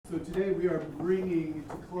So today we are bringing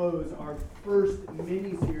to close our first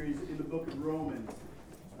mini-series in the book of Romans.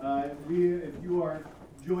 If you are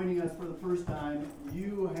joining us for the first time,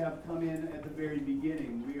 you have come in at the very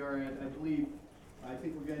beginning. We are at, I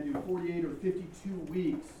think we're going to do 48 or 52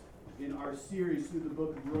 weeks in our series through the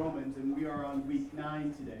book of Romans, and we are on week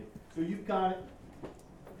 9 today. So you've got it.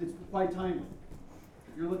 It's quite timely.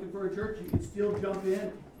 If you're looking for a church, you can still jump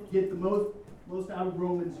in, get the most out of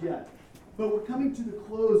Romans yet. But we're coming to the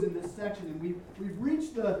close in this section, and we've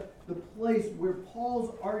reached the place where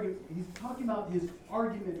Paul's argument, he's talking about his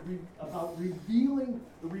argument about the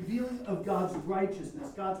revealing of God's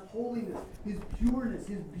righteousness, God's holiness, his pureness,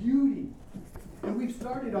 his beauty. And we've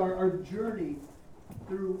started our journey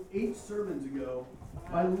through 8 sermons ago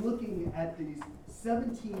by looking at these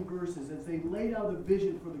 17 verses as they laid out a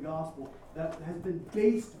vision for the gospel that has been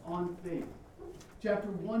based on faith. Chapter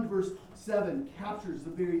 1, verse 7 captures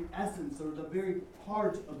the very essence or the very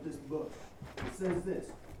heart of this book. It says this: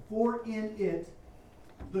 "For in it,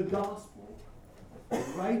 the gospel, the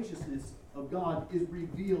righteousness of God is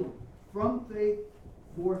revealed from faith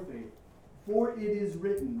for faith. For it is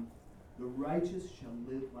written, the righteous shall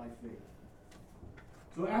live by faith."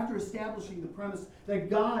 So after establishing the premise that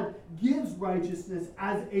God gives righteousness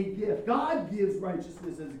as a gift, God gives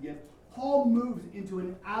righteousness as a gift, Paul moves into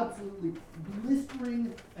an absolutely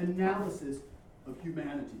blistering analysis of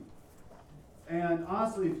humanity. And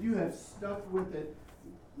honestly, if you have stuck with it,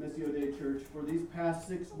 Missio Dei Church, for these past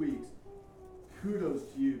 6 weeks, kudos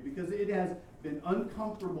to you, because it has been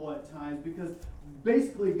uncomfortable at times, because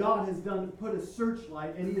basically God has put a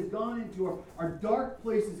searchlight, and he has gone into our dark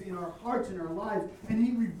places in our hearts and our lives, and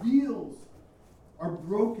he reveals our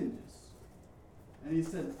brokenness. And he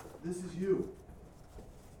said, this is you.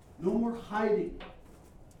 No more hiding.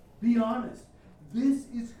 Be honest. This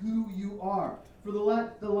is who you are. For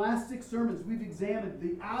the last 6 sermons, we've examined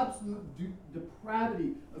the absolute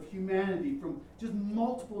depravity of humanity from just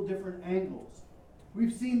multiple different angles.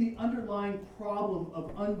 We've seen the underlying problem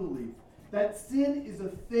of unbelief. That sin is a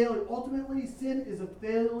failure. Ultimately, sin is a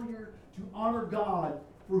failure to honor God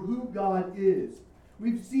for who God is.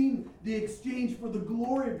 We've seen the exchange for the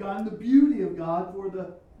glory of God and the beauty of God for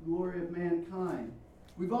the glory of mankind.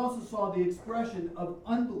 We've also saw the expression of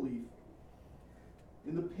unbelief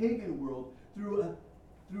in the pagan world through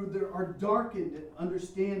our darkened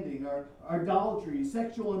understanding, our idolatry,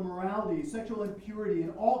 sexual immorality, sexual impurity,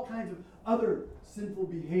 and all kinds of other sinful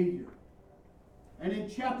behavior. And in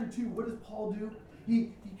chapter 2, what does Paul do?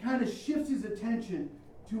 He kind of shifts his attention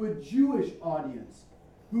to a Jewish audience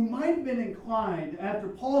who might have been inclined, after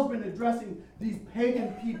Paul's been addressing these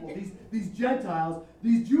pagan people, these Gentiles,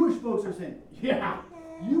 these Jewish folks are saying, yeah,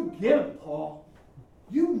 you get him, Paul.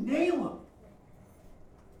 You nail him.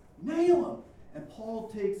 Nail him. And Paul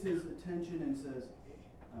takes his attention and says,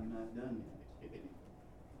 I'm not done yet.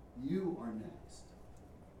 You are next.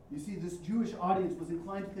 You see, this Jewish audience was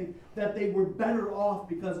inclined to think that they were better off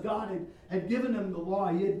because God had given them the law.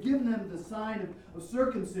 He had given them the sign of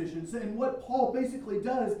circumcision. And what Paul basically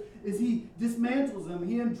does is he dismantles them.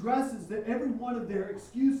 He addresses every one of their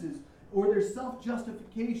excuses or their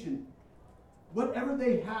self-justification, whatever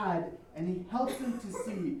they had, and he helps them to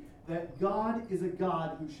see that God is a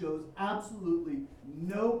God who shows absolutely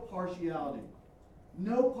no partiality.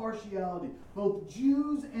 No partiality. Both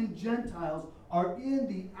Jews and Gentiles are in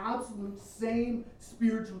the absolute same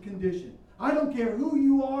spiritual condition. I don't care who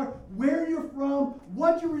you are, where you're from,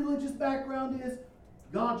 what your religious background is.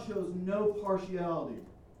 God shows no partiality.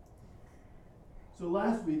 So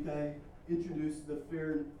last week I introduced the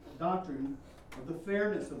fair doctrine of the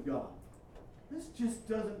fairness of God. This just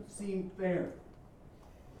doesn't seem fair.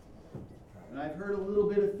 And I've heard a little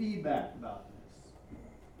bit of feedback about this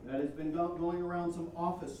that has been going around some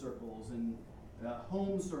office circles and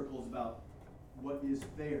home circles about what is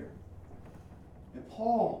fair. And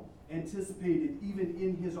Paul anticipated, even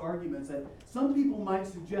in his arguments, that some people might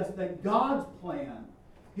suggest that God's plan,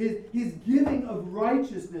 his giving of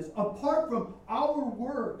righteousness apart from our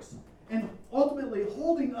works and ultimately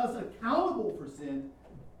holding us accountable for sin,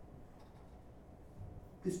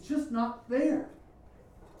 is just not fair.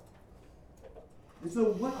 And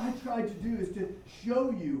so what I tried to do is to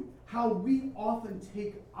show you how we often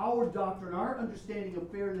take our doctrine, our understanding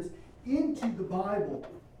of fairness into the Bible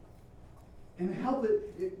and help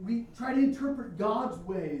we try to interpret God's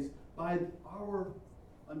ways by our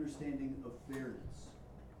understanding of fairness.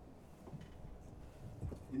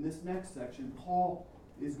 In this next section, Paul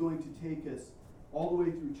is going to take us all the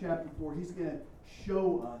way through chapter 4. He's going to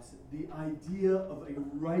show us the idea of a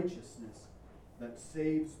righteousness that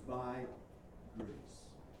saves by grace.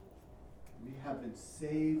 We have been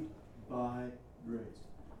saved by grace.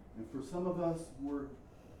 And for some of us, we're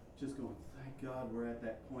just going, thank God we're at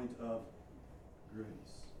that point of grace.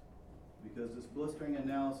 Because this blistering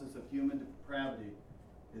analysis of human depravity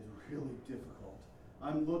is really difficult.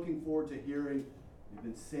 I'm looking forward to hearing we've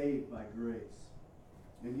been saved by grace.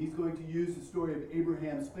 And he's going to use the story of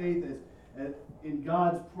Abraham's faith as in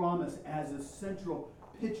God's promise as a central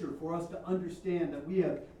picture for us to understand that we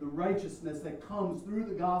have the righteousness that comes through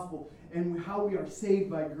the gospel and how we are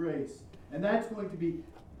saved by grace. And that's going to be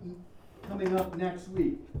coming up next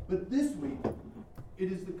week. But this week,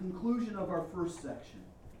 it is the conclusion of our first section.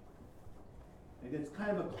 And it's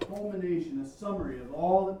kind of a culmination, a summary of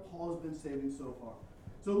all that Paul has been saving so far.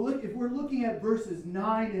 So look, if we're looking at verses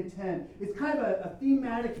 9 and 10, it's kind of a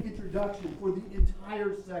thematic introduction for the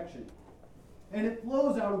entire section. And it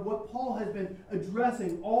flows out of what Paul has been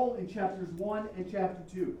addressing all in chapters 1 and chapter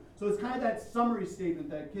 2. So it's kind of that summary statement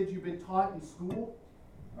that kids you've been taught in school.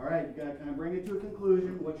 All right, you got to kind of bring it to a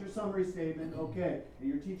conclusion. What's your summary statement? Okay. And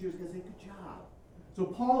your teacher's going to say, good job. So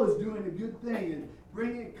Paul is doing a good thing and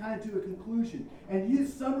bringing it kind of to a conclusion. And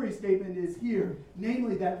his summary statement is here,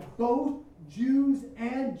 namely that both Jews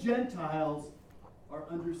and Gentiles are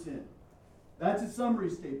under sin. That's his summary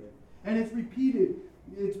statement. And it's repeated.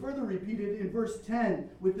 It's further repeated in verse 10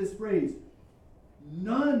 with this phrase,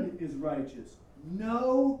 none is righteous.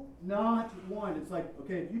 No, not one. It's like,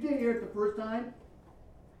 okay, if you didn't hear it the first time,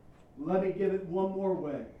 let me give it one more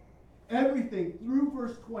way. Everything through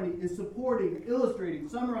verse 20 is supporting, illustrating,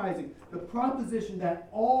 summarizing the proposition that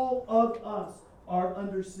all of us are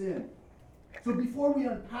under sin. So before we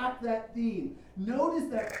unpack that theme, notice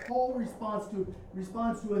that Paul responds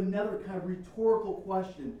to another kind of rhetorical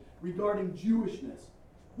question regarding Jewishness.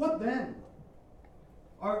 What then?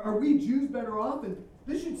 Are we Jews better off? And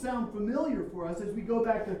this should sound familiar for us as we go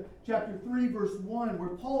back to chapter 3, verse 1, where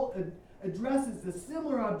Paul addresses the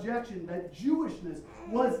similar objection that Jewishness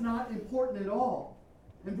was not important at all.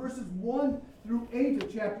 And verses 1 through 8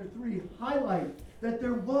 of chapter 3 highlight that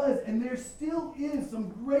there was and there still is some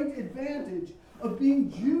great advantage of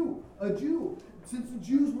being a Jew, since the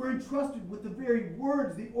Jews were entrusted with the very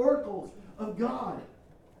words, the oracles of God.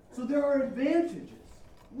 So there are advantages,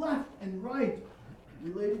 left and right,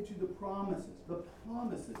 related to the promises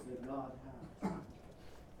that God has.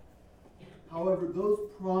 However, those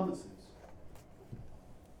promises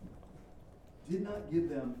did not give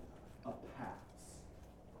them a pass.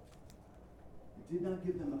 It did not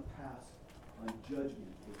give them a pass on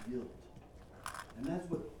judgment or guilt. And that's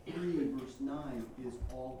what 3 verse 9 is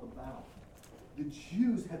all about. The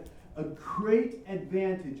Jews had a great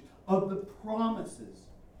advantage of the promises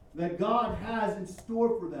that God has in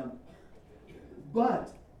store for them.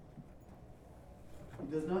 But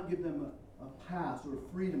it does not give them a pass or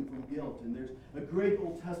freedom from guilt. And there's a great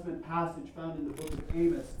Old Testament passage found in the book of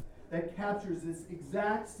Amos that captures this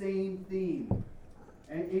exact same theme.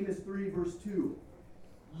 And Amos 3 verse 2.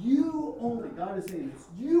 You only, God is saying this,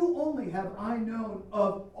 you only have I known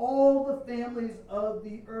of all the families of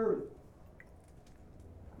the earth.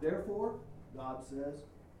 Therefore, God says,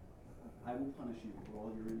 I will punish you for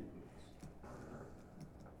all your iniquities.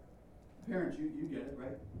 Parents, you get it,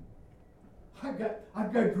 right?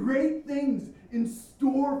 I've got great things in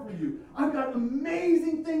store for you. I've got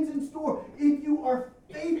amazing things in store. If you are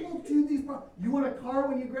faithful to these promises, you want a car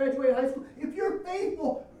when you graduate high school? If you're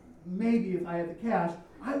faithful, maybe if I have the cash,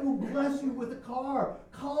 I will bless you with a car,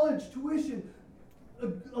 college tuition,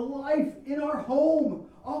 a life in our home.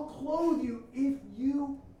 I'll clothe you if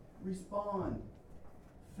you respond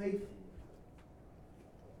faithfully.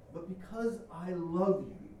 But because I love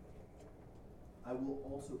you, I will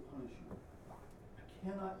also punish you. I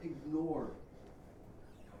cannot ignore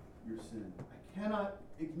your sin. I cannot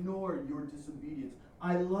ignore your disobedience.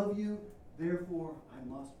 I love you, therefore I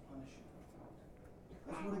must punish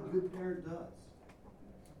you. That's what a good parent does.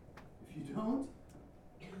 If you don't,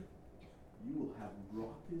 you will have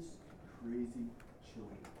raucous, crazy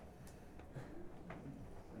children.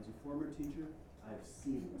 As a former teacher, I've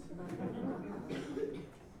seen it.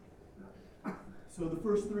 So the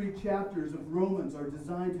first 3 chapters of Romans are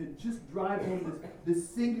designed to just drive home this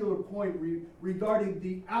singular point regarding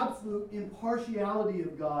the absolute impartiality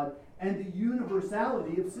of God and the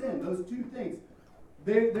universality of sin. Those two things.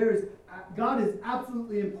 God is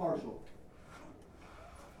absolutely impartial.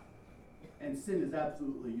 And sin is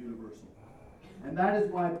absolutely universal. And that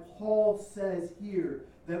is why Paul says here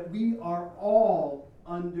that we are all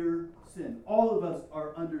under sin. All of us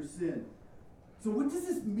are under sin. So what does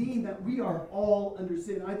this mean that we are all under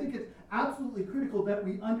sin? I think it's absolutely critical that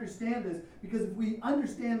we understand this, because if we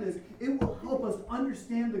understand this, it will help us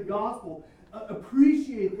understand the gospel,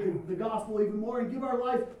 appreciate the gospel even more, and give our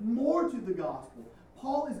lives more to the gospel.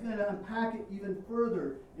 Paul is going to unpack it even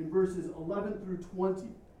further in verses 11 through 20.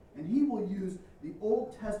 And he will use the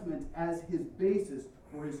Old Testament as his basis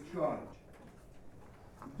for his charge.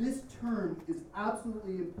 This term is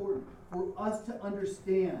absolutely important for us to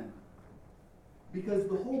understand, because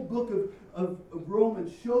the whole book of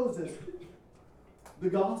Romans shows us the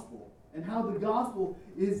gospel and how the gospel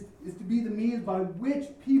is to be the means by which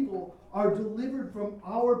people are delivered from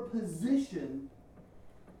our position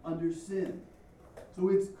under sin. So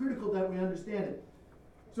it's critical that we understand it.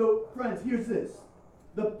 So, friends, here's this.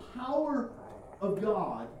 The power of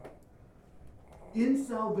God in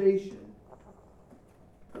salvation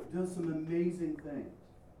does some amazing things.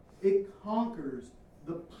 It conquers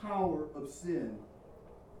the power of sin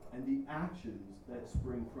and the actions that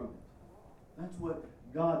spring from it. That's what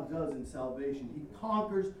God does in salvation. He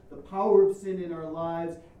conquers the power of sin in our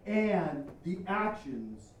lives and the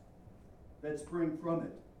actions that spring from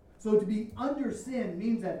it. So to be under sin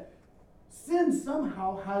means that sin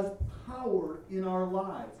somehow has power in our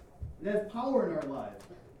lives. It has power in our lives.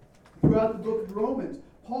 Throughout the book of Romans,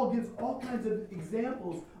 Paul gives all kinds of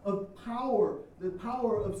examples of power, the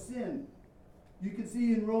power of sin. You can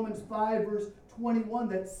see in Romans 5 verse 21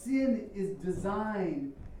 that sin is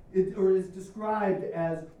designed or is described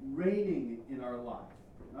as reigning in our lives.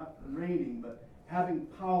 Not reigning, but having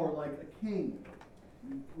power like a king.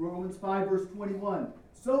 Romans 5 verse 21.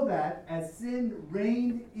 So that as sin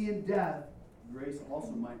reigned in death, grace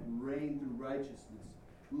also might reign through righteousness,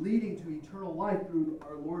 leading to eternal life through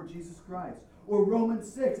our Lord Jesus Christ. Or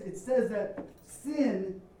Romans 6, it says that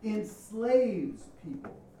sin enslaves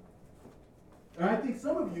people. And I think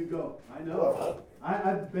some of you go, I know,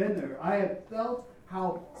 I've been there. I have felt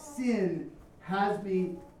how sin has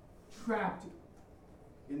me trapped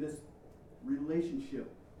in this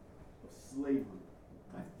relationship of slavery.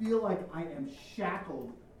 I feel like I am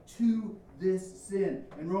shackled to this sin.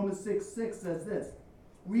 And Romans 6:6 says this.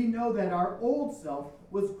 We know that our old self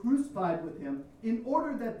was crucified with him in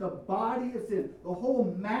order that the body of sin, the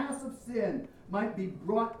whole mass of sin, might be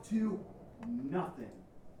brought to nothing,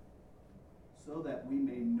 so that we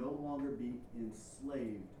may no longer be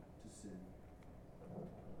enslaved to sin.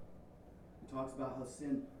 It talks about how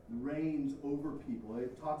sin reigns over people.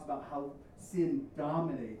 It talks about how sin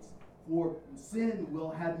dominates. For sin will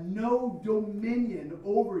have no dominion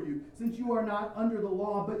over you, since you are not under the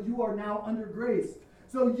law, but you are now under grace.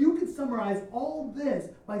 So you can summarize all this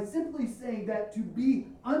by simply saying that to be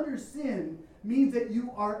under sin means that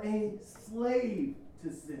you are a slave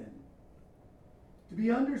to sin. To be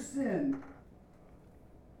under sin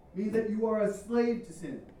means that you are a slave to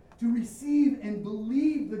sin. To receive and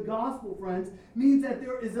believe the gospel, friends, means that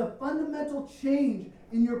there is a fundamental change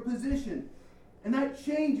in your position. And that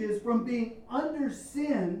changes from being under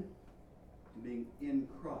sin to being in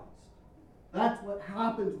Christ. That's what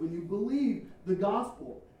happens when you believe the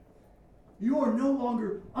gospel. You are no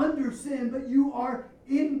longer under sin, but you are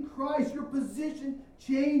in Christ. Your position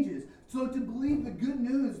changes. So to believe the good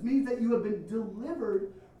news means that you have been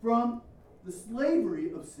delivered from the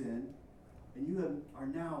slavery of sin, and you are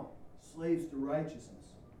now slaves to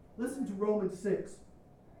righteousness. Listen to Romans 6.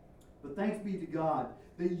 But thanks be to God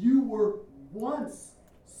that you were once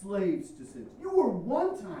slaves to sin. You were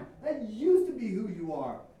one time. That used to be who you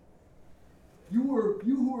are. You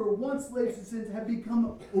who were once slaves to sins have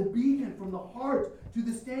become obedient from the heart to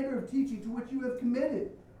the standard of teaching to which you have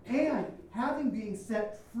committed. And having been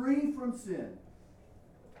set free from sin,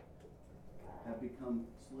 have become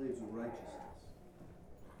slaves of righteousness.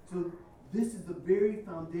 So this is the very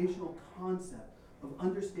foundational concept of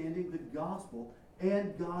understanding the gospel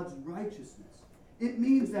and God's righteousness. It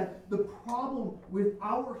means that the problem with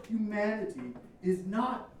our humanity is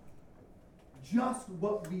not just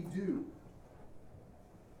what we do.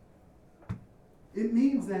 It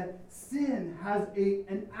means that sin has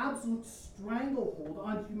an absolute stranglehold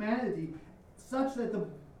on humanity, such that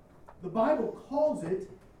the Bible calls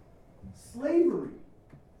it slavery.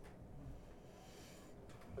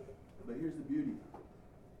 But here's the beauty.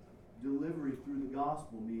 Delivery through the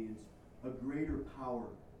gospel means a greater power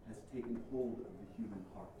has taken hold of the human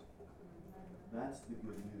heart. That's the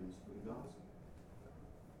good news for the gospel.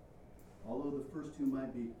 Although the first two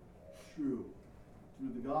might be true,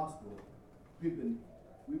 through the gospel, we've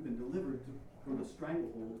been delivered from the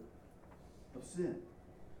stranglehold of sin.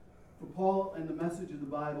 For Paul and the message of the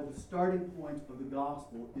Bible, the starting point of the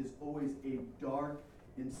gospel is always a dark,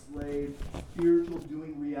 enslaved, spiritual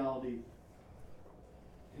doing reality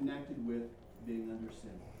connected with being under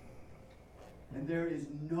sin. And there is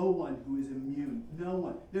no one who is immune. No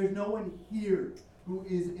one. There's no one here who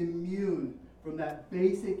is immune from that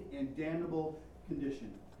basic and damnable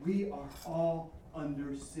condition. We are all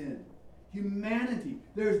under sin. Humanity.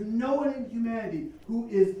 There's no one in humanity who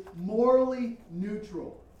is morally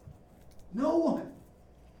neutral. No one.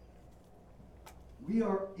 We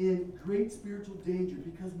are in great spiritual danger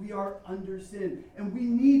because we are under sin. And we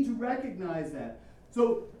need to recognize that.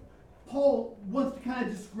 So Paul wants to kind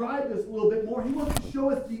of describe this a little bit more. He wants to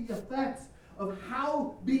show us the effects of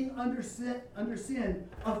how being under sin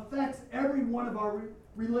affects every one of our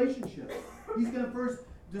relationships. He's going to first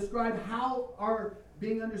describe how our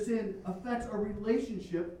being under sin affects our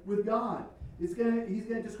relationship with God. He's going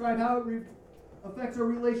to describe how it affects our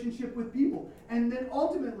relationship with people. And then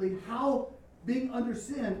ultimately how being under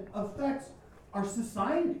sin affects our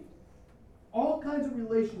society. All kinds of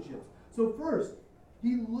relationships. So first,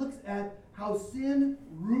 he looks at how sin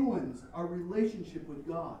ruins our relationship with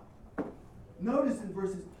God. Notice in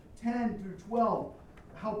verses 10 through 12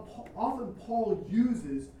 how often Paul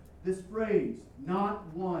uses this phrase, not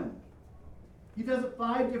one. He does it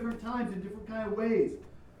 5 different times in different kind of ways.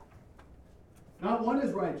 Not one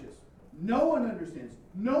is righteous. No one understands.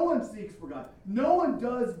 No one seeks for God. No one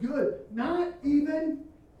does good. Not even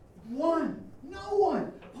one. No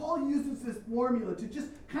one. Paul uses this formula to just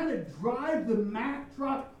kind of drive the Mack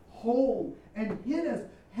truck home and hit us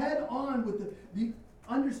head on with the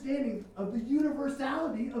understanding of the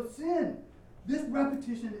universality of sin. This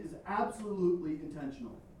repetition is absolutely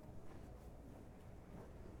intentional.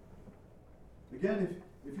 Again,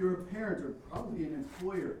 if you're a parent or probably an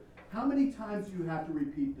employer, how many times do you have to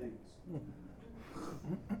repeat things?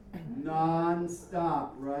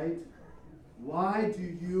 Non-stop, right? Why do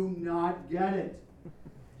you not get it?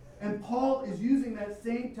 And Paul is using that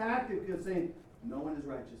same tactic of saying, no one is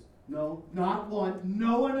righteous. No, not one.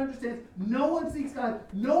 No one understands. No one seeks God.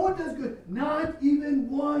 No one does good. Not even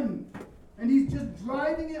one. And he's just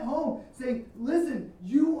driving it home, saying, listen,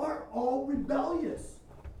 you are all rebellious.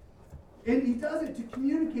 And he does it to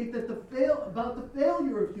communicate that about the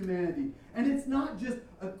failure of humanity. And it's not just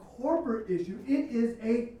a corporate issue. It is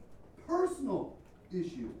a personal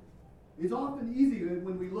issue. It's often easy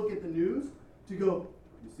when we look at the news to go,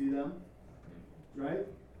 you see them? Right?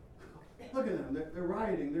 Look at them. They're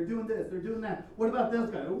rioting. They're doing this. They're doing that. What about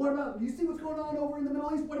those guys? What about, you see what's going on over in the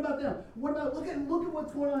Middle East? What about them? What about, look at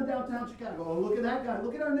what's going on downtown Chicago. Oh, look at that guy.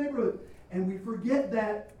 Look at our neighborhood. And we forget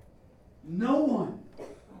that no one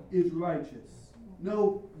is righteous.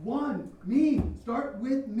 No one. Me. Start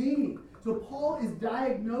with me. So Paul is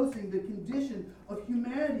diagnosing the condition of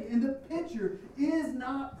humanity. And the picture is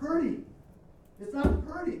not pretty. It's not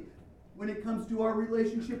pretty when it comes to our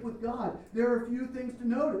relationship with God. There are a few things to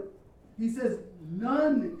note. He says,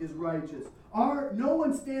 none is righteous. No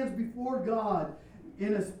one stands before God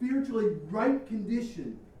in a spiritually right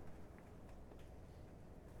condition.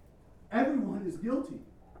 Everyone is guilty.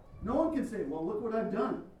 No one can say, well, look what I've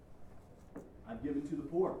done. I've given to the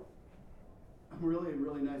poor. I'm really a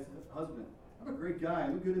really nice husband. I'm a great guy.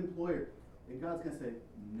 I'm a good employer. And God's going to say,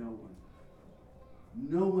 no one.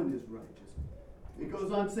 No one is righteous. It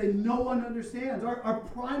goes on to say, no one understands. Our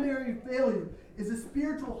primary failure is a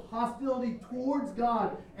spiritual hostility towards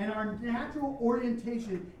God, and our natural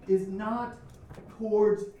orientation is not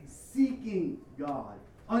towards seeking God,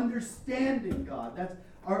 understanding God. That's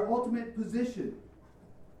our ultimate position.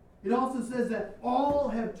 It also says that all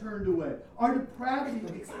have turned away. Our depravity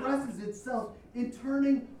expresses itself in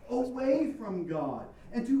turning away from God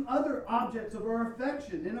and to other objects of our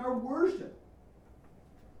affection and our worship.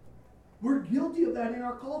 We're guilty of that in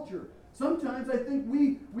our culture. Sometimes I think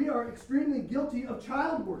we are extremely guilty of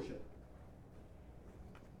child worship.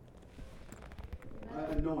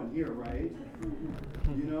 No one here, right?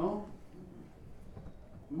 You know?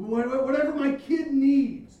 Whatever my kid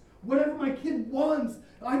needs, whatever my kid wants,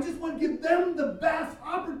 I just want to give them the best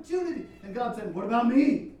opportunity. And God said, what about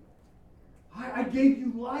me? I gave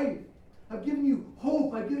you life. I've given you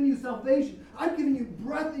hope. I've given you salvation. I've given you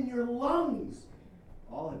breath in your lungs.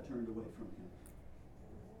 All have turned away from him.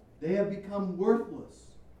 They have become worthless.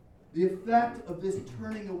 The effect of this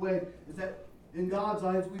turning away is that in God's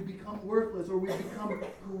eyes we become worthless or we become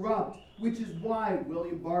corrupt, which is why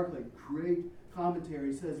William Barclay, great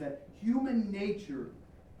commentary, says that human nature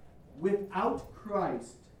without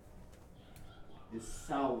Christ is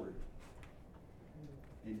soured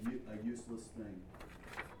and a useless thing.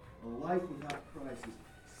 A life without Christ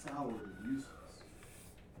is soured and useless.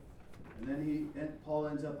 And then Paul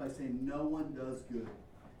ends up by saying, no one does good.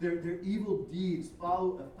 Their evil deeds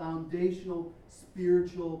follow a foundational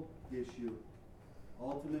spiritual issue.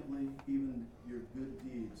 Ultimately, even your good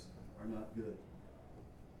deeds are not good.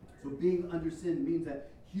 So being under sin means that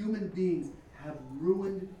human beings have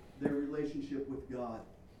ruined their relationship with God.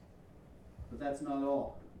 But that's not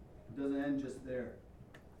all. It doesn't end just there.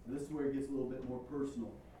 This is where it gets a little bit more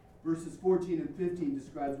personal. Verses 14 and 15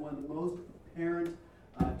 describes one of the most apparent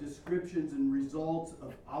descriptions and results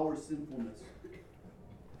of our sinfulness.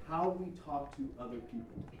 How we talk to other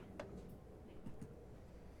people.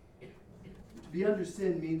 To be under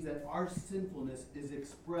sin means that our sinfulness is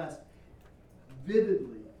expressed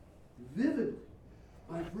vividly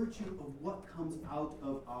by virtue of what comes out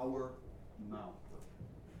of our mouth.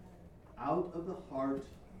 Out of the heart,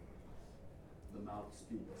 the mouth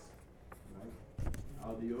speaks. Right?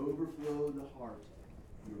 Out of the overflow of the heart,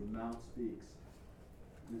 your mouth speaks.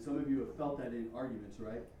 And some of you have felt that in arguments,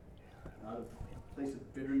 right? Out of a place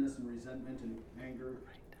of bitterness and resentment and anger,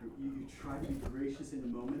 you try to be gracious in the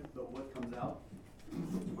moment, but what comes out?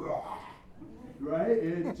 Right?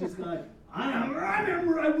 And it's just like, I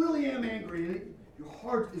really am angry. And your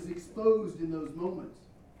heart is exposed in those moments.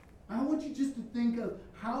 I want you just to think of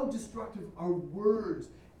how destructive our words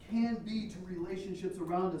can be to relationships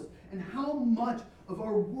around us, and how much of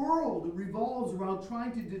our world revolves around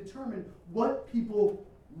trying to determine what people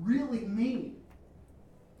really mean.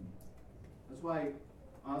 That's why,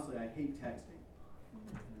 honestly, I hate texting.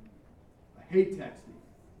 I hate texting.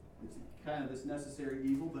 It's kind of this necessary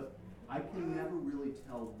evil, but I can never really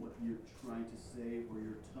tell what you're trying to say or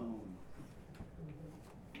your tone.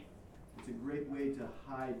 It's a great way to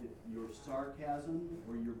hide your sarcasm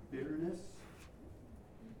or your bitterness.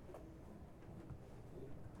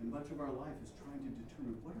 And much of our life is trying to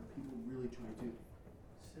determine what are people really trying to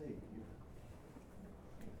say here.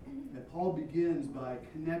 And Paul begins by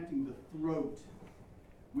connecting the throat,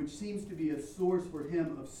 which seems to be a source for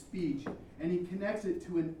him of speech, and he connects it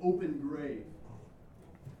to an open grave.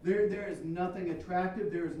 There is nothing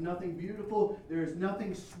attractive, there is nothing beautiful, there is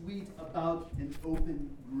nothing sweet about an open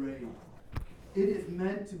grave. It is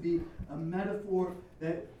meant to be a metaphor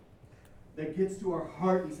that gets to our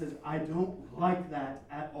heart and says, I don't like that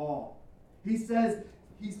at all. He says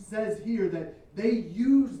here that they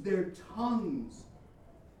use their tongues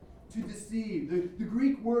to deceive. The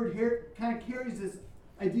Greek word here kind of carries this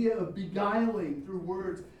idea of beguiling through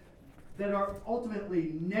words that are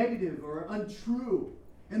ultimately negative or untrue.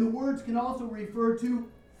 And the words can also refer to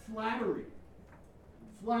flattery.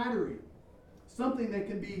 Flattery. Something that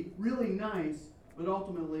can be really nice, but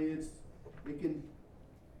ultimately it can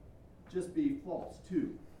just be false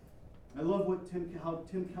too. I love how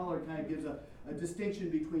Tim Keller kind of gives a distinction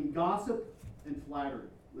between gossip and flattery.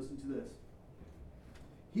 Listen to this.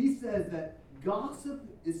 He says that gossip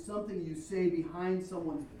is something you say behind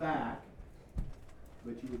someone's back,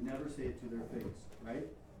 but you would never say it to their face, right?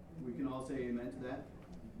 We can all say amen to that.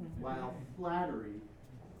 While flattery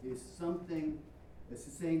is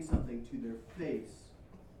saying something to their face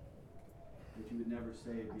that you would never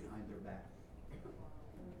say behind their back.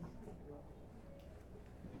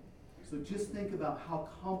 So just think about how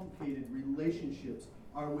complicated relationships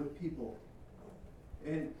are with people.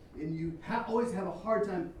 And you always have a hard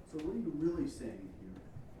time, so what are you really saying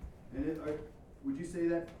here? And would you say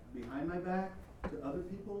that behind my back to other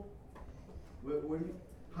people?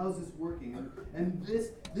 How's this working? And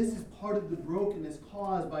this is part of the brokenness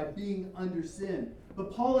caused by being under sin.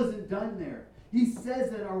 But Paul isn't done there. He says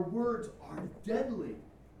that our words are deadly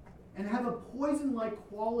and have a poison-like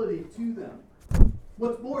quality to them.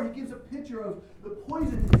 What's more, he gives a picture of the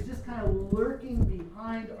poison is just kind of lurking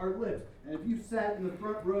behind our lips. And if you've sat in the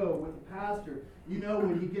front row with the pastor, you know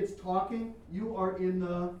when he gets talking, you are in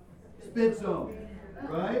the spit zone,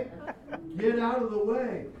 right? Get out of the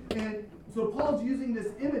way. And so Paul's using this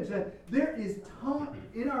image that there is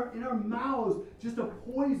in our mouths just a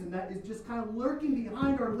poison that is just kind of lurking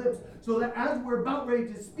behind our lips, so that as we're about ready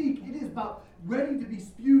to speak, it is about ready to be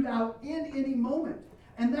spewed out in any moment.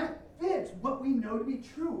 And that fits what we know to be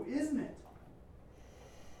true, isn't it?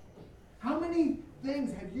 How many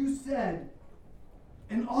things have you said,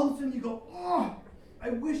 and all of a sudden you go, oh, I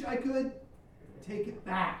wish I could take it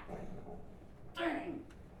back. Dang,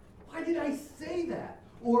 why did I say that?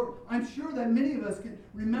 Or I'm sure that many of us can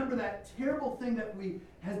remember that terrible thing that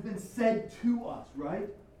has been said to us, right?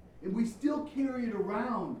 And we still carry it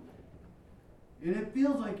around. And it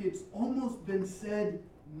feels like it's almost been said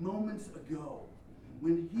moments ago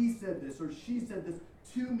when he said this or she said this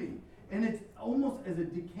to me. And it's almost as a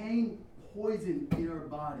decaying poison in our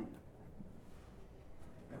body.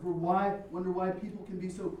 Ever wonder why people can be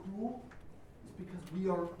so cruel? It's because we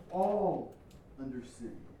are all under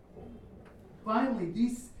sin. Finally,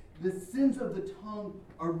 the sins of the tongue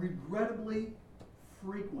are regrettably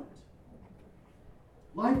frequent.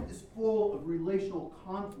 Life is full of relational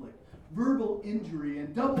conflict, verbal injury,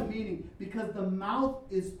 and double meaning because the mouth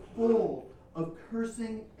is full of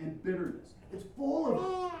cursing and bitterness. It's full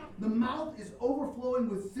of, the mouth is overflowing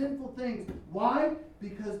with sinful things. Why?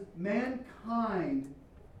 Because mankind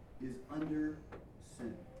is under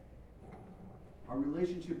sin. Our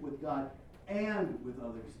relationship with God and with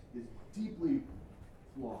others is deeply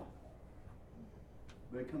flawed.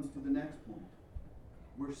 But it comes to the next point,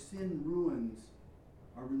 where sin ruins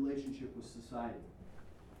our relationship with society.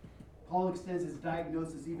 Paul extends his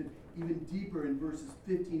diagnosis even deeper in verses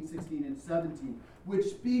 15, 16, and 17, which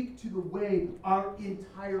speak to the way our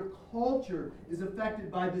entire culture is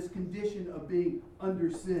affected by this condition of being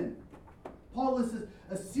under sin. Paul lists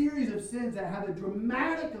a series of sins that have a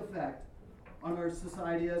dramatic effect on our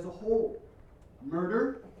society as a whole.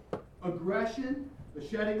 Murder, aggression, the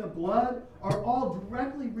shedding of blood are all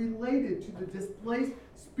directly related to the displaced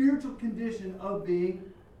spiritual condition of being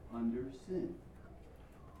under sin.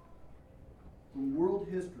 From world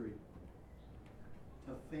history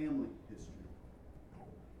to family history,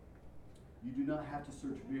 you do not have to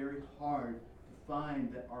search very hard to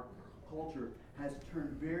find that our culture has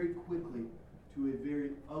turned very quickly to a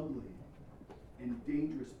very ugly and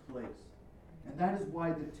dangerous place. And that is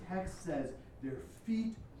why the text says their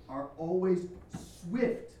feet are always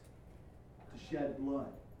swift to shed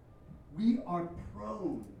blood. We are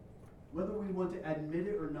prone, whether we want to admit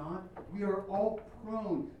it or not, we are all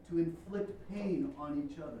prone to inflict pain on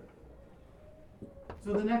each other.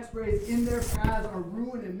 So the next phrase, in their paths are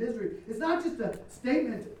ruin and misery, is not just a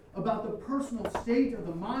statement about the personal state of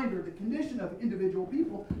the mind or the condition of individual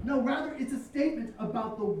people. No, rather it's a statement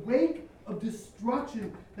about the wake of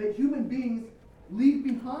destruction that human beings leave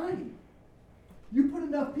behind. You put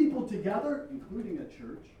enough people together, including a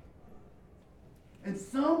church, and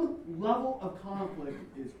some level of conflict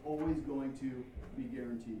is always going to be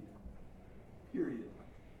guaranteed. Period.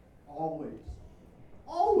 Always.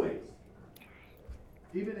 Always.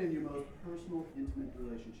 Even in your most personal, intimate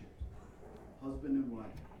relationships. Husband and wife,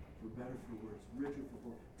 for better, for worse, rich or for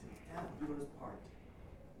poor, to death do us part.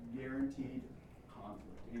 Guaranteed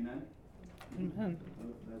conflict. Amen? Amen.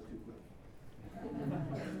 Oh, that's too quick.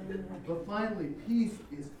 But finally, peace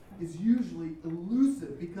is usually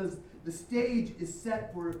elusive because the stage is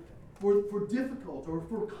set for difficult or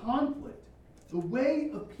for conflict. The way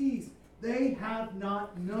of peace they have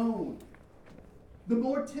not known. The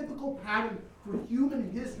more typical pattern for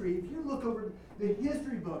human history, if you look over the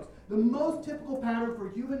history books, the most typical pattern for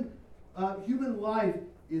human life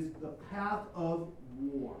is the path of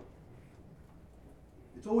war.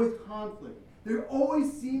 It's always conflict. There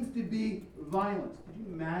always seems to be violence. Could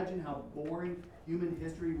you imagine how boring human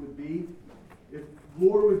history would be if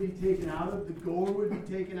war would be taken out of, the gore would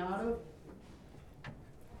be taken out of?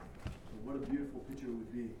 What a beautiful picture it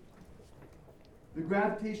would be. The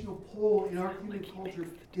gravitational pull in our human culture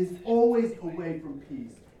is always away from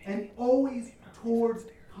peace and always towards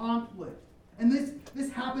conflict. And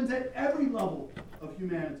this happens at every level of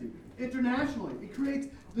humanity. Internationally, it creates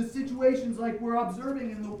the situations like we're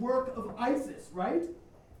observing in the work of ISIS, right?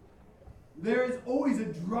 There is always a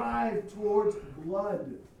drive towards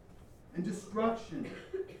blood and destruction.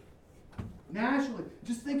 Nationally,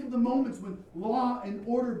 just think of the moments when law and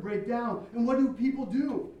order break down. And what do people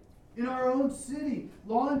do? In our own city,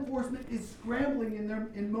 law enforcement is scrambling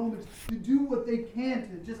in moments to do what they can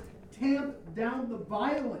to just tamp down the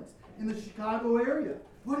violence in the Chicago area.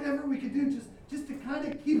 Whatever we can do just to kind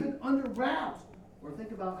of keep it under wraps. Or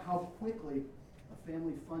think about how quickly a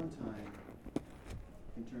family fun time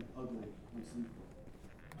can turn ugly and sinful.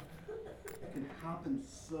 It can happen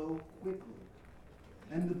so quickly.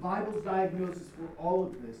 And the Bible's diagnosis for all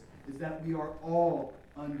of this is that we are all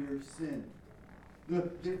under sin.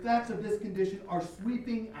 The effects of this condition are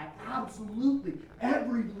sweeping at absolutely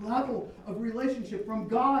every level of relationship, from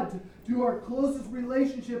God to our closest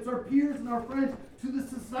relationships, our peers and our friends, to the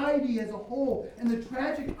society as a whole. And the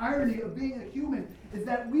tragic irony of being a human is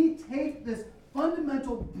that we take this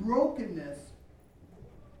fundamental brokenness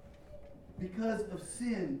because of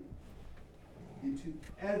sin into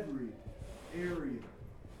every area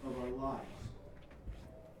of our lives.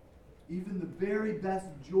 Even the very best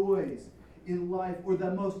joys in life, or the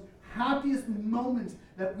most happiest moments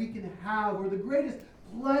that we can have, or the greatest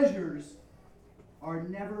pleasures, are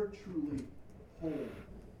never truly whole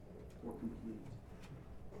or complete.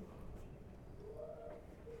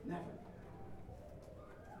 Never.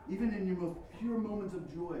 Even in your most pure moments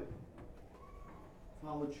of joy,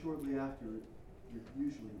 followed shortly after it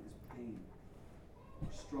usually is pain,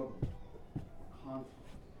 struggle, conflict.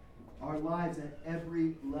 Our lives at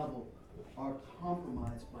every level are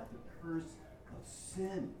compromised by the curse of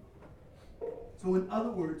sin. So in other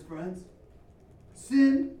words, friends,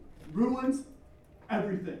 sin ruins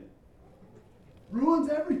everything. Ruins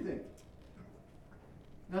everything.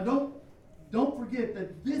 Now don't forget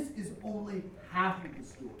that this is only half of the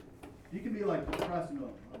story. You can be like depressed and go,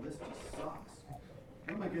 oh, this just sucks.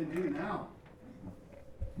 What am I going to do now?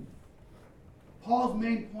 Paul's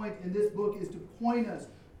main point in this book is to point us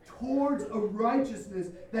towards a righteousness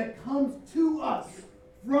that comes to us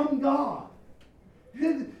from God.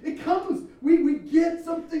 It comes, we get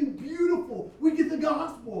something beautiful. We get the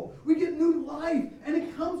gospel. We get new life. And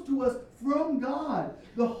it comes to us from God.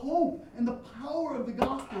 The hope and the power of the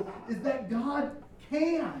gospel is that God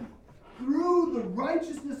can, through the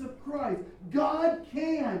righteousness of Christ, God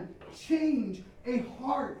can change a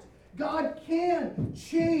heart. God can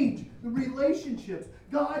change the relationships.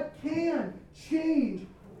 God can change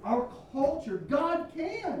our culture. God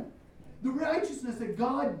can. The righteousness that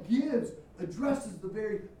God gives addresses the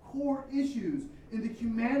very core issues in the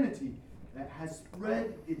humanity that has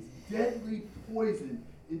spread its deadly poison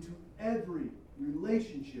into every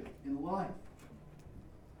relationship in life.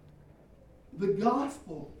 The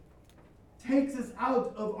gospel takes us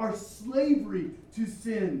out of our slavery to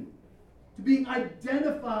sin, to being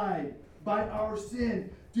identified by our sin,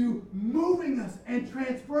 to moving us and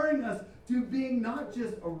transferring us to being not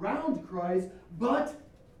just around Christ, but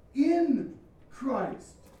in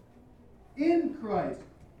Christ. In Christ.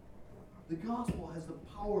 The gospel has the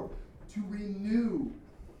power to renew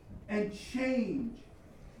and change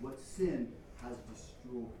what sin has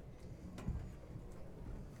destroyed.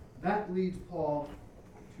 That leads Paul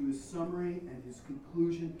to his summary and his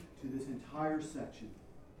conclusion to this entire section.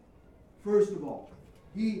 First of all,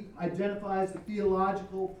 he identifies the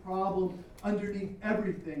theological problem underneath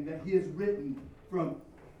everything that he has written from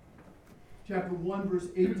chapter 1, verse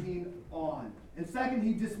 18 on. And second,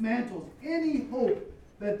 he dismantles any hope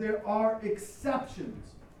that there are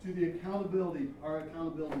exceptions to the our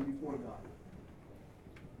accountability before God.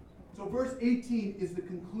 So verse 18 is the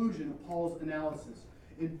conclusion of Paul's analysis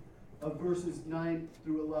of verses 9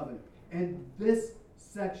 through 11. And this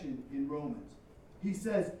section in Romans, he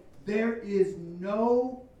says, there is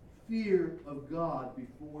no fear of God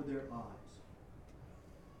before their eyes.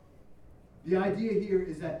 The idea here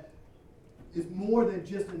is more than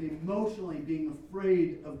just an emotionally being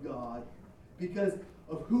afraid of God because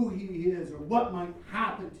of who he is or what might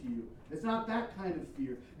happen to you. It's not that kind of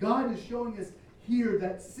fear. God is showing us here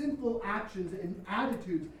that sinful actions and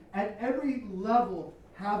attitudes at every level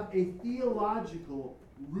have a theological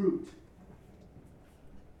root.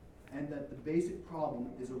 And that the basic problem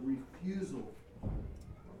is a refusal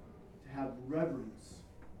to have reverence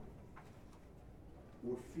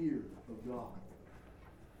or fear of God.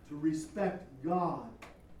 To respect God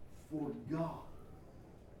for God.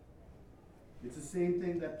 It's the same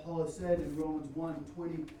thing that Paul has said in Romans 1,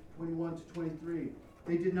 21 to 23.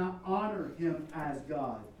 They did not honor him as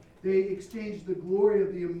God. They exchanged the glory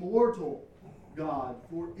of the immortal God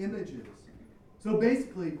for images. So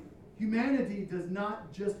basically, humanity does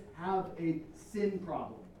not just have a sin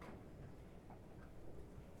problem.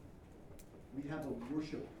 We have a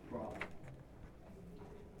worship problem.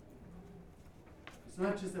 It's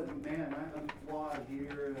not just that, man, I'm flawed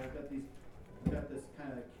here, I've got this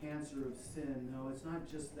kind of cancer of sin. No, it's not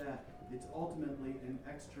just that. It's ultimately an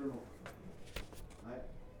external. I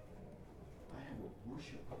have a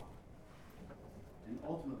worship problem. And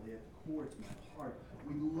ultimately, at the core, it's my heart.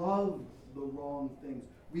 We love the wrong things.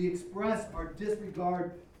 We express our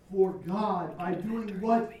disregard for God by doing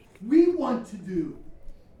what we want to do,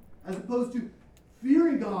 as opposed to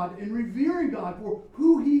fearing God and revering God for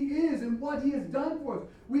who he is and what he has done for us.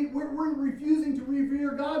 We're refusing to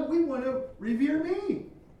revere God. We want to revere me.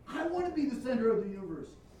 I want to be the center of the universe.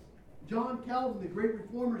 John Calvin, the great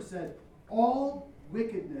reformer, said, all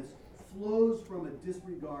wickedness flows from a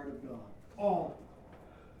disregard of God. All.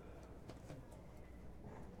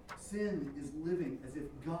 Sin is living as if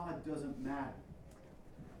God doesn't matter.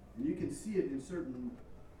 And you can see it in certain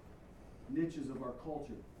niches of our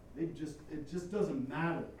culture. It just doesn't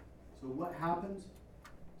matter. So what happens?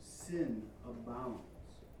 Sin abounds.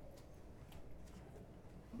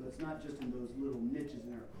 But it's not just in those little niches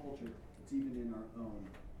in our culture, it's even in our own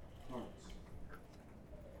hearts.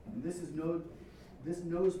 And this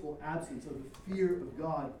noticeable absence of the fear of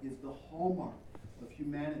God is the hallmark of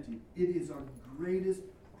humanity. It is our greatest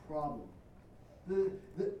problem.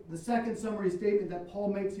 The second summary statement that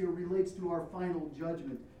Paul makes here relates to our final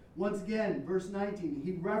judgment. Once again, verse 19,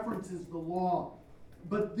 he references the law.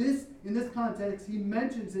 But in this context, he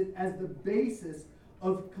mentions it as the basis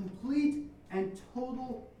of complete and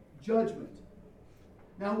total judgment.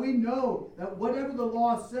 Now we know that whatever the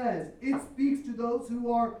law says, it speaks to those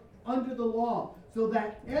who are under the law, so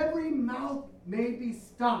that every mouth may be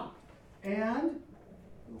stopped, and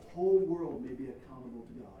the whole world may be accountable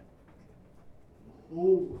to God.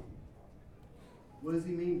 holy. What does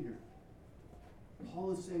he mean here?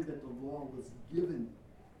 Paul is saying that the law was given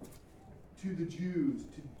to the Jews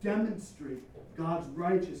to demonstrate God's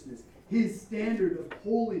righteousness, his standard of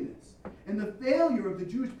holiness. And the failure of the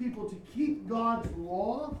Jewish people to keep God's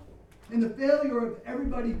law, and the failure of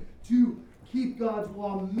everybody to keep God's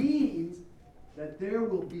law means that there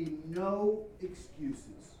will be no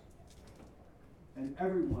excuses. And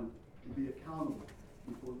everyone will be accountable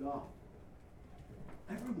before God.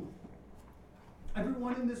 Everyone.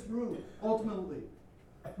 Everyone in this room, ultimately,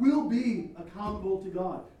 will be accountable to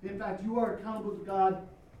God. In fact, you are accountable to God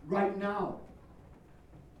right now.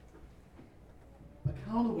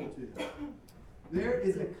 Accountable to Him. There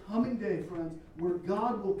is a coming day, friends, where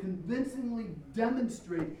God will convincingly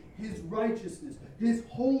demonstrate His righteousness, His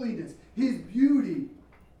holiness, His beauty,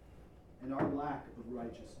 and our lack of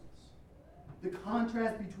righteousness. The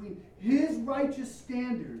contrast between His righteous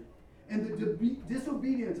standard and the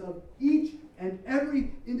disobedience of each and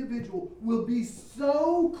every individual will be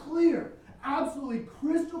so clear, absolutely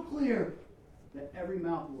crystal clear, that every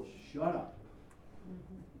mouth will shut up.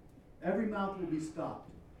 Every mouth will be stopped.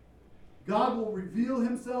 God will reveal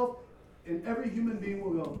Himself, and every human being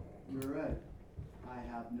will go, "You're right. I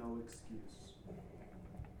have no excuse.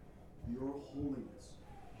 Your holiness,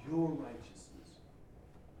 your righteousness,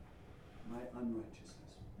 my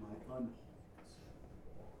unrighteousness, my unholiness."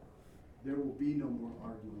 There will be no more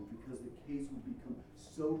arguing because the case will become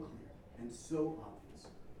so clear and so obvious.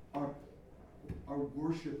 Our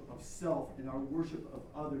worship of self and our worship of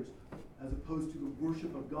others, as opposed to the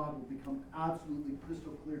worship of God, will become absolutely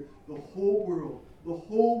crystal clear. The whole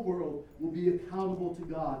world will be accountable to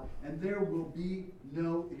God, and there will be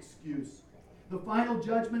no excuse. The final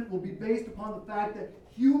judgment will be based upon the fact that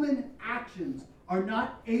human actions are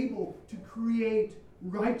not able to create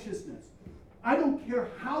righteousness. I don't care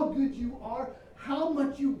how good you are, how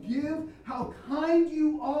much you give, how kind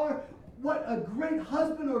you are, what a great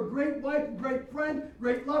husband or great wife, great friend,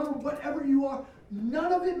 great lover, whatever you are,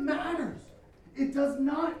 none of it matters. It does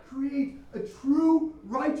not create a true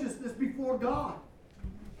righteousness before God.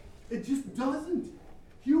 It just doesn't.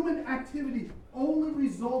 Human activity only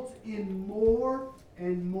results in more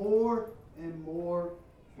and more and more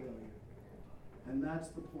failure. And that's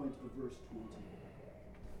the point of verse 20.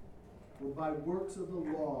 For by works of the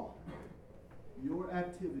law, your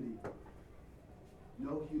activity,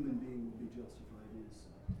 no human being will be justified in his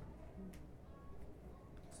sight.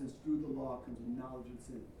 Since through the law comes a knowledge of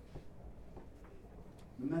sin.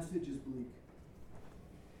 The message is bleak.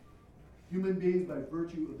 Human beings, by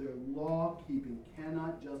virtue of their law-keeping,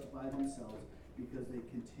 cannot justify themselves because they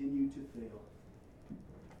continue to fail.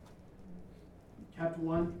 Chapter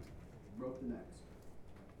 1 broke the necks.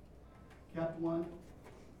 Chapter 1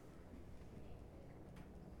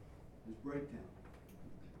 is breakdown.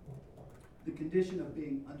 The condition of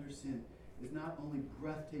being under sin is not only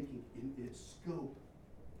breathtaking in its scope,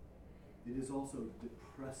 it is also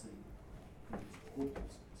depressing in its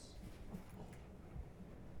hopelessness.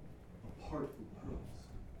 Apart from purpose.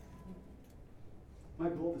 My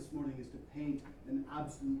goal this morning is to paint an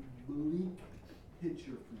absolute bleak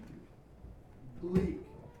picture for you. Bleak.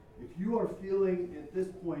 If you are feeling at this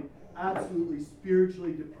point absolutely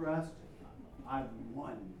spiritually depressed, I've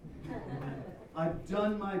won. I've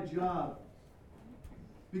done my job.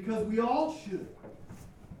 Because we all should.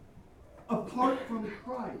 Apart from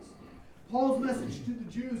Christ. Paul's message to the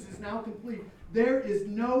Jews is now complete. There is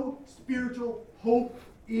no spiritual hope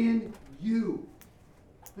in you.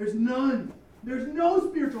 There's none. There's no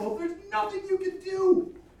spiritual hope. There's nothing you can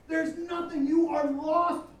do. There's nothing. You are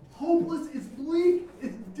lost. Hopeless. It's bleak.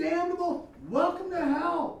 It's damnable. Welcome to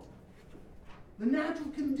hell. The natural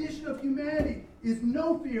condition of humanity is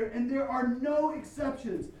no fear, and there are no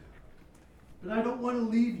exceptions. But I don't want to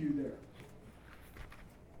leave you there.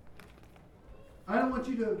 I don't want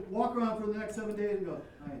you to walk around for the next 7 days and go,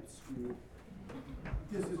 I am screwed.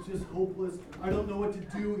 This is just hopeless. I don't know what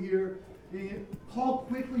to do here. And Paul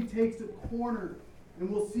quickly takes a corner, and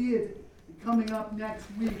we'll see it coming up next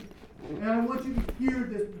week. And I want you to hear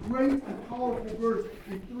this great and powerful verse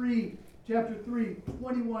in chapter 3,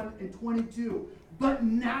 21 and 22. But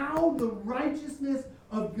now the righteousness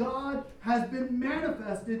of God has been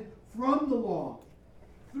manifested from the law.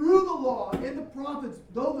 Through the law and the prophets,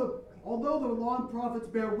 although the law and prophets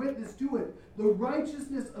bear witness to it, the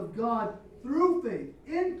righteousness of God through faith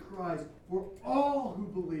in Christ for all who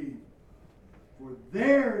believe. For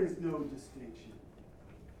there is no distinction.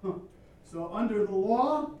 So under the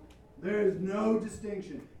law, there is no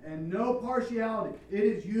distinction and no partiality. It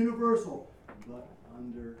is universal. But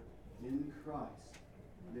in Christ,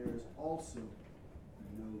 there is also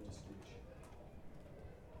no distinction.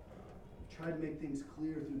 tried to make things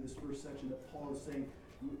clear through this first section that Paul is saying,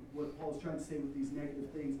 what Paul is trying to say with these negative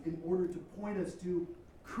things, in order to point us to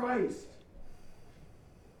Christ.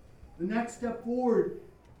 The next step forward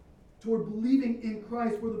toward believing in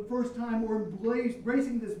Christ for the first time, or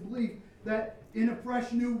embracing this belief that in a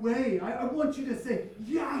fresh new way. I want you to say,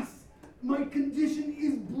 yes, my condition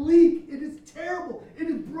is bleak. It is terrible. It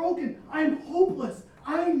is broken. I am hopeless.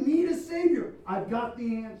 I need a Savior. I've got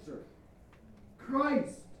the answer.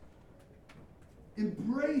 Christ.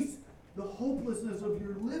 Embrace the hopelessness of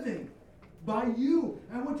your living by you.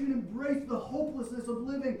 I want you to embrace the hopelessness of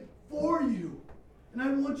living for you. And I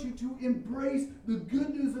want you to embrace the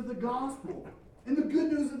good news of the gospel. And the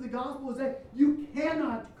good news of the gospel is that you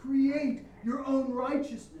cannot create your own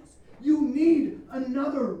righteousness. You need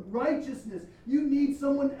another righteousness. You need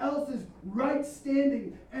someone else's right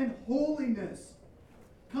standing and holiness.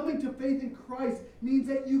 Coming to faith in Christ means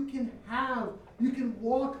that you can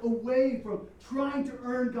walk away from trying to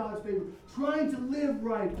earn God's favor, trying to live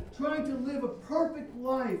right, trying to live a perfect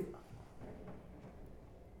life.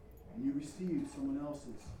 And you receive someone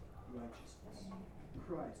else's righteousness,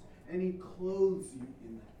 Christ. And He clothes you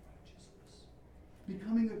in that righteousness.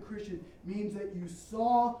 Becoming a Christian means that you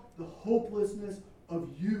saw the hopelessness of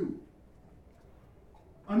you.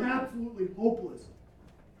 I'm absolutely hopeless.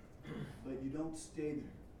 But you don't stay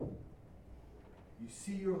there. You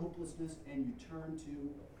see your hopelessness and you turn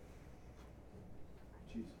to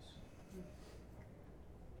Jesus.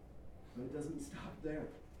 But it doesn't stop there.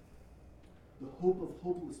 The hope of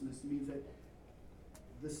hopelessness means that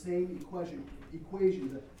the same equation,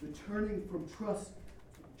 the turning from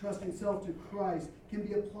trusting self to Christ, can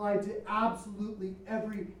be applied to absolutely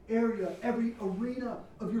every area, every arena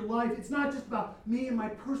of your life. It's not just about me and my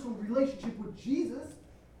personal relationship with Jesus.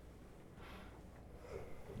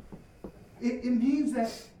 It means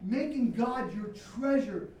that making God your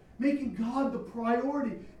treasure, making God the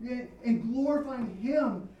priority, and glorifying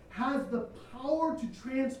Him has the power to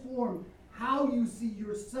transform how you see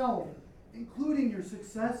yourself, including your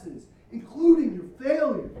successes, including your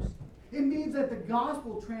failures. It means that the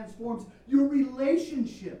gospel transforms your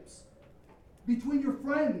relationships between your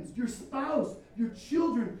friends, your spouse, your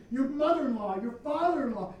children, your mother-in-law, your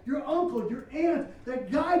father-in-law, your uncle, your aunt,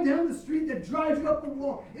 that guy down the street that drives you up the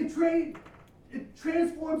wall. It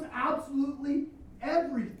transforms absolutely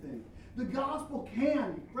everything. The gospel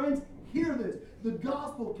can, friends, hear this. The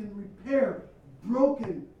gospel can repair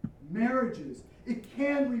broken marriages. It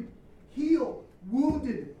can heal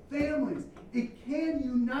wounded families. It can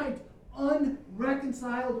unite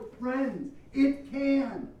unreconciled friends. It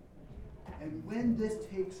can. And when this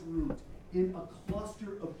takes root in a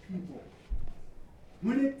cluster of people,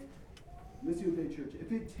 Mission Bay Church,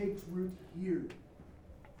 if it takes root here,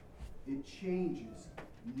 it changes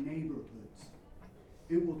neighborhoods.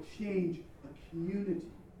 It will change a community.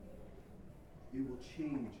 It will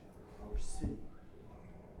change our city.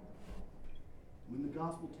 When the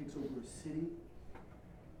gospel takes over a city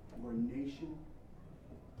or a nation,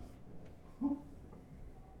 I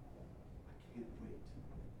can't wait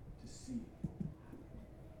to see it.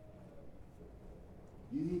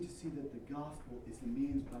 You need to see that the gospel is the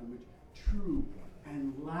means by which true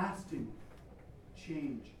and lasting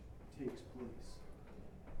change takes place.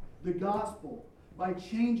 The gospel, by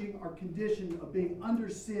changing our condition of being under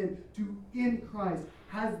sin to in Christ,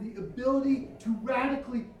 has the ability to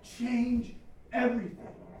radically change everything.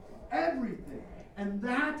 Everything. And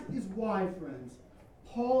that is why, friends,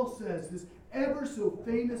 Paul says this ever so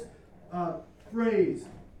famous phrase,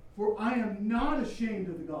 "For I am not ashamed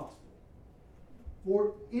of the gospel,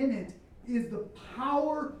 for in it is the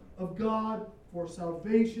power of God for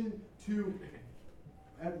salvation to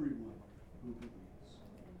everyone who believes."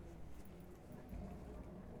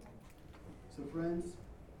 So, friends,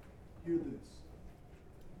 hear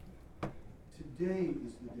this. Today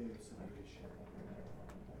is the day of salvation.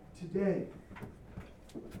 Today,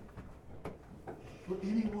 for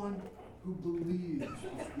anyone who believes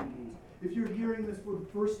this good news. If you're hearing this for the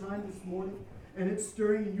first time this morning, and it's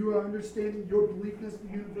stirring, and you are understanding your bleakness, the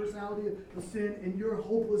universality of sin, and your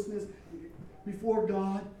hopelessness before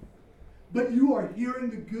God, but you are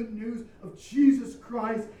hearing the good news of Jesus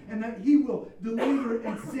Christ, and that He will deliver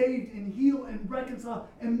and save and heal and reconcile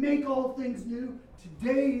and make all things new,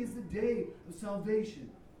 today is the day of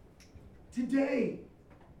salvation. Today,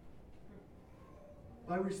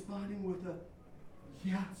 by responding with a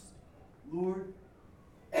yes, Lord,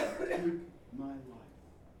 take my life.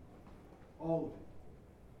 All of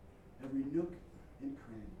it. Every nook and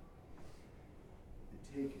cranny. And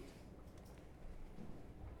take it.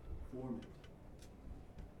 Form it.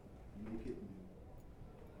 Make it new.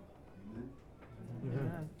 Amen?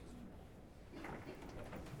 Amen.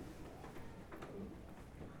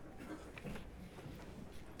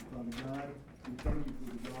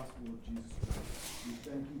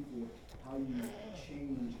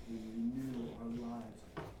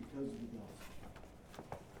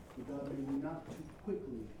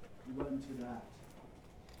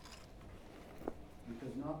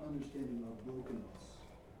 understanding our brokenness,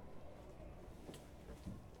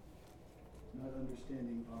 not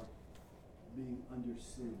understanding our being under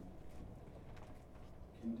sin,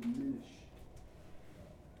 can diminish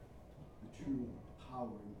the true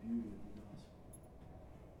power and beauty of the gospel.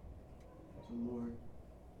 So Lord,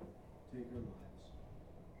 take our lives,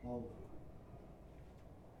 all of them.